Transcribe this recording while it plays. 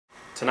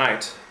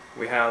Tonight,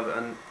 we have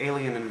an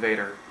alien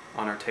invader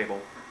on our table.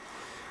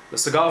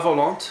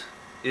 LeCigarVolant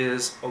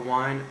is a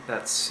wine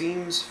that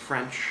seems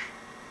French,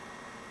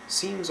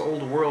 seems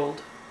old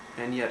world,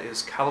 and yet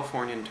is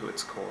Californian to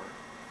its core.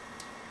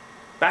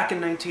 Back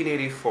in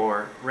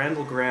 1984,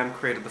 Randall Graham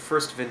created the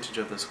first vintage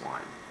of this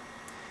wine.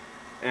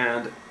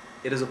 And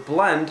it is a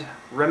blend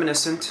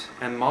reminiscent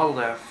and modeled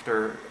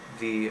after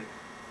the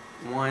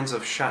wines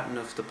of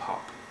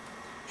Châteauneuf-du-Pape.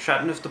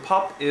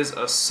 Châteauneuf-du-Pape is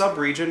a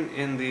sub-region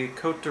in the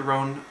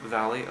Côte-du-Rhône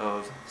valley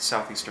of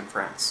southeastern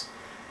France.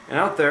 And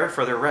out there,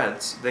 for their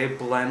reds, they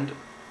blend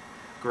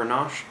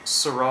Grenache,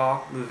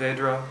 Syrah,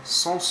 Mourvèdre,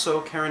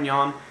 Cinsault,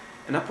 Carignan,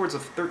 and upwards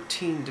of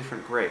 13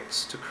 different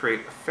grapes to create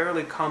a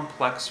fairly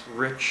complex,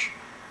 rich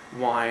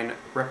wine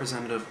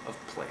representative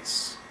of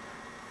place.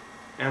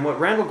 And what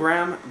Randall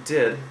Graham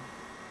did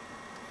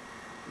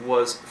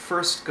was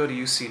first go to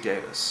UC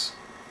Davis,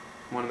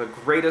 one of the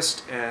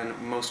greatest and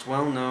most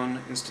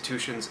well-known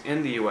institutions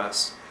in the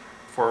US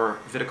for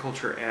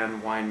viticulture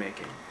and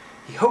winemaking.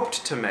 He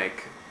hoped to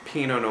make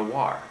Pinot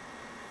Noir,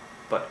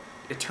 but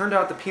it turned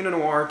out that Pinot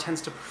Noir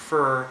tends to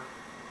prefer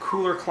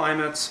cooler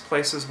climates,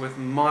 places with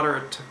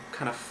moderate to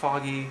kind of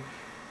foggy,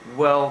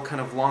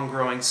 kind of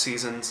long-growing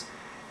seasons,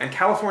 and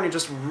California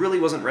just really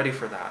wasn't ready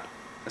for that,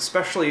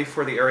 especially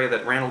for the area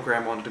that Randall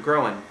Graham wanted to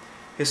grow in.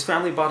 His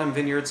family bought him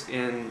vineyards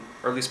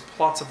or at least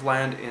plots of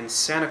land in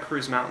Santa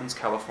Cruz Mountains,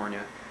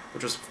 California,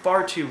 which was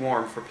far too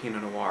warm for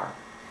Pinot Noir.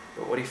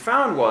 But what he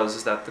found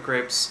was that the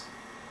grapes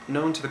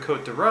known to the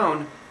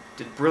Côte-du-Rhône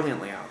did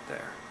brilliantly out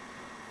there.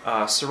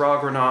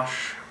 Syrah,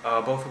 Grenache,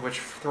 both of which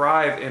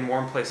thrive in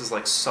warm places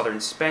like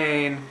southern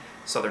Spain,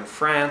 southern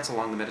France,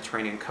 along the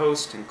Mediterranean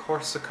coast, in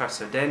Corsica,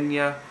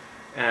 Sardinia,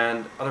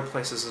 and other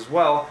places as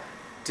well,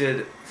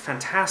 did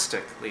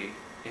fantastically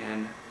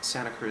in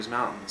Santa Cruz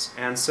Mountains.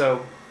 And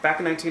so, back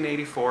in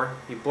 1984,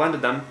 he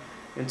blended them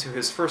into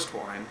his first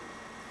wine,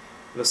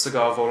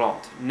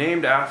 LeCigarVolant,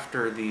 named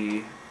after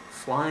the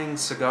flying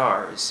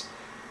cigars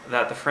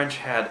that the French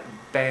had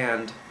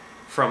banned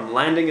from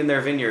landing in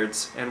their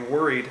vineyards and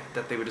worried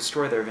that they would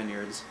destroy their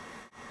vineyards.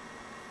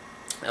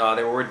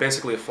 They were worried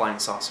basically of flying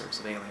saucers,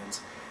 of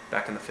aliens,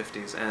 back in the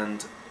 50s,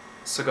 and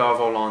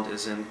LeCigarVolant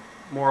is in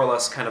more or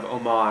less kind of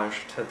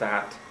homage to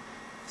that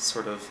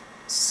sort of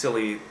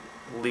silly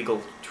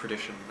legal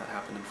tradition that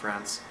happened in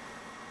France.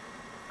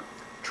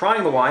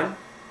 Trying the wine,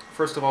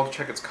 first of all to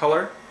check its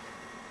color,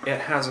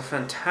 it has a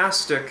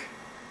fantastic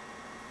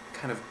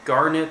kind of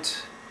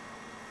garnet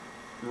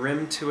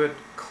rim to it,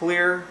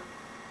 clear,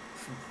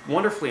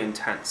 wonderfully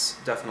intense,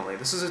 definitely.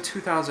 This is a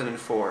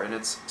 2004, and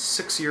it's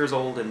 6 years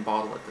old in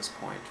bottle at this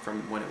point,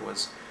 from when it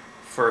was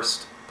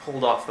first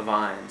pulled off the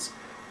vines.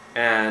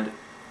 And it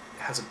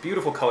has a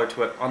beautiful color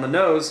to it. On the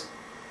nose,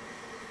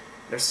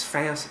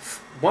 there's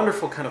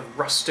wonderful kind of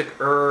rustic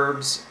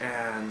herbs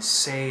and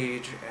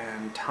sage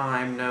and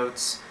thyme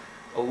notes,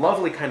 a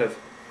lovely kind of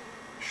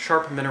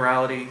sharp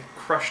minerality,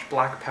 crushed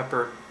black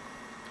pepper,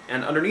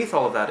 and underneath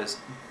all of that is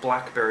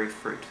blackberry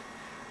fruit.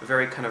 A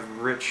very kind of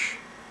rich,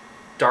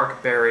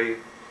 dark berry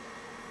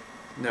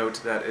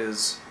note that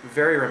is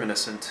very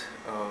reminiscent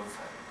of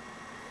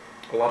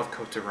a lot of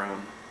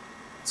Côte-du-Rhône.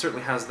 It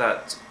certainly has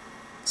that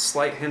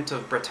slight hint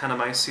of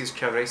Brettanomyces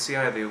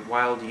cerevisiae, the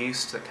wild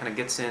yeast that kind of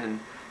gets in and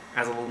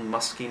adds a little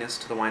muskiness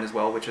to the wine as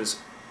well, which is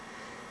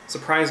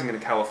surprising in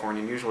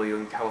California. Usually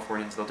in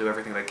Californians they'll do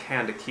everything they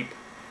can to keep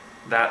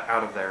that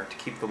out of there, to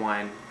keep the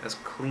wine as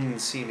clean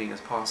seeming as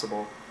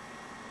possible.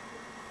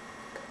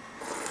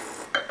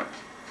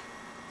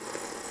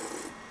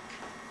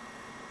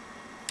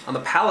 On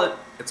the palate,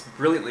 it's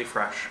brilliantly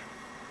fresh.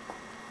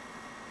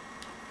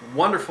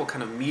 Wonderful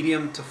kind of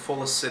medium to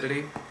full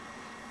acidity.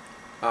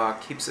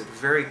 Keeps it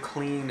very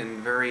clean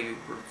and very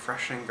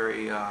refreshing,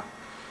 very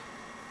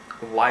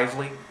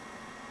lively.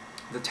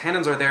 The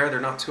tannins are there. They're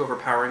not too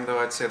overpowering, though.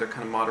 I'd say they're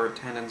kind of moderate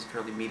tannins,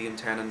 fairly medium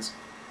tannins.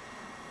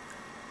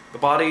 The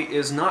body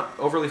is not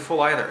overly full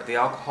either. The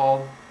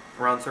alcohol,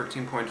 around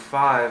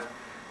 13.5,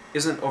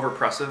 isn't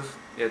overpressive.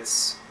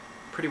 It's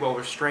pretty well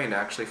restrained,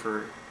 actually,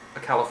 for a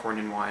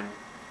Californian wine.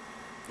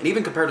 And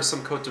even compared to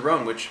some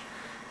Côte-du-Rhône, which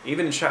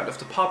even in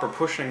Châteauneuf-du-Pape are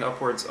pushing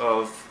upwards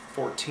of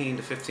 14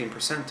 to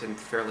 15% in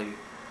fairly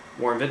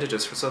warm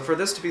vintages. So for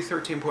this to be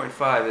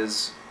 13.5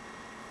 is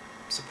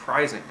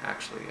surprising,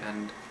 actually,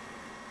 and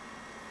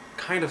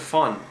kind of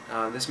fun.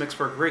 This makes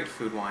for a great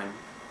food wine.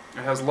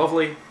 It has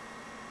lovely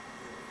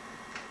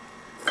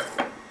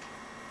kind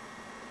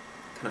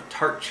of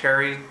tart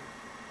cherry,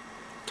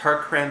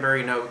 tart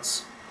cranberry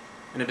notes,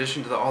 in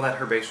addition to all that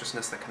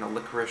herbaceousness, that kind of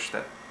licorice,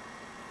 that,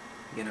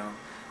 you know,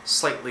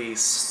 slightly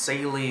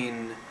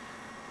saline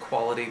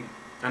quality.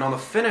 And on the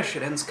finish,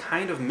 it ends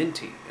kind of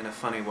minty in a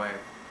funny way.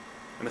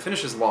 And the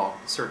finish is long,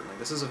 certainly.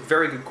 This is a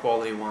very good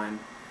quality wine.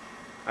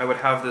 I would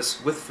have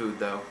this with food,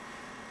 though.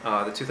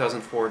 The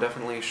 2004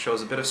 definitely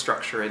shows a bit of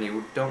structure, and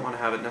you don't want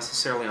to have it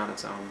necessarily on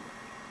its own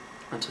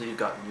until you've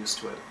gotten used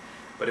to it.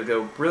 But it would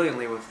go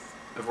brilliantly with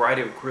a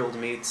variety of grilled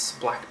meats.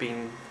 Black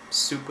bean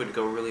soup would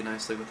go really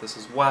nicely with this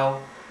as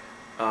well.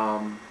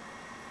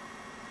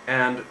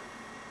 And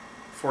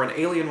for an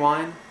alien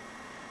wine,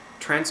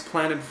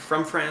 transplanted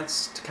from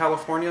France to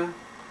California,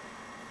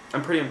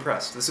 I'm pretty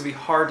impressed. This would be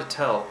hard to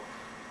tell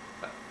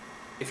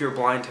if you're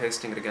blind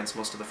tasting it against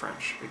most of the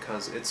French,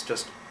 because it's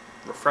just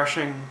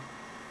refreshing,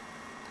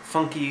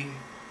 funky,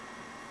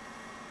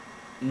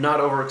 not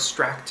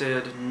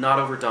over-extracted, not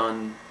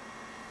overdone,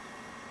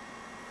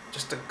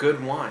 just a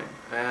good wine.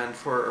 And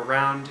for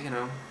around, you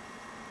know,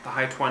 the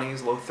high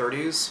 20s, low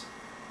 30s,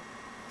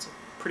 it's a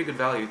pretty good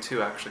value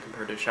too, actually,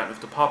 compared to Chateauneuf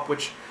du Pape,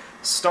 which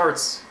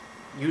starts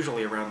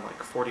usually around like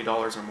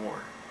 $40 or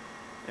more,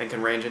 and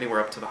can range anywhere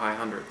up to the high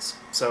hundreds.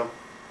 So,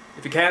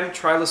 if you can,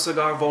 try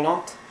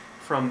LeCigarVolant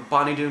from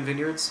Bonnie Doon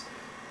Vineyards.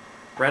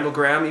 Randall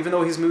Graham, even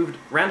though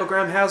Randall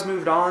Graham has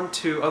moved on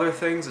to other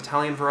things,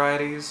 Italian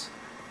varieties.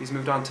 He's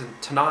moved on to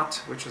Tannat,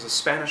 which is a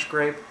Spanish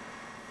grape,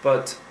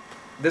 but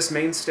this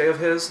mainstay of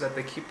his that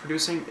they keep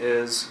producing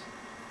is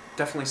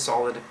definitely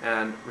solid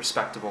and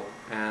respectable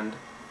and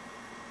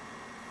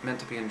meant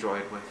to be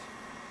enjoyed with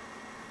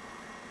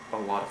a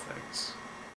lot of things.